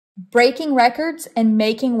Breaking records and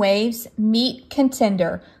making waves, meet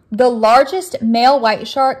Contender, the largest male white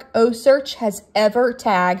shark Ocearch has ever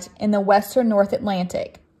tagged in the western North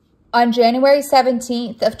Atlantic. On January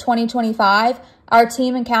 17th of 2025, our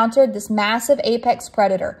team encountered this massive apex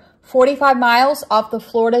predator 45 miles off the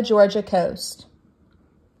Florida-Georgia coast.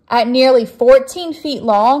 At nearly 14 feet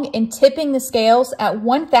long and tipping the scales at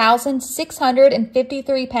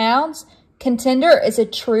 1,653 pounds, Contender is a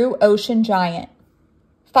true ocean giant.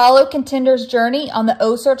 Follow Contender's journey on the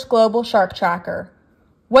Ocearch Global Shark Tracker.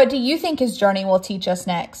 What do you think his journey will teach us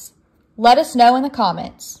next? Let us know in the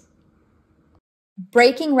comments.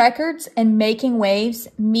 Breaking records and making waves,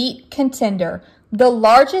 meet Contender, the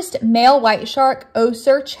largest male white shark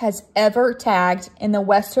Ocearch has ever tagged in the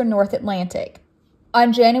western North Atlantic.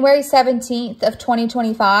 On January 17th of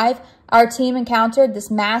 2025, our team encountered this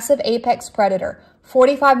massive apex predator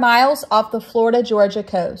 45 miles off the Florida-Georgia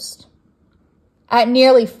coast. At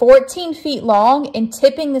nearly 14 feet long and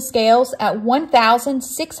tipping the scales at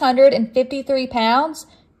 1,653 pounds,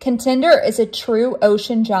 Contender is a true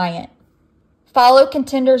ocean giant. Follow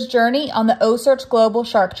Contender's journey on the Ocearch Global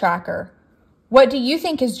Shark Tracker. What do you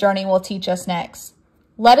think his journey will teach us next?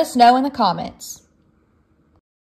 Let us know in the comments.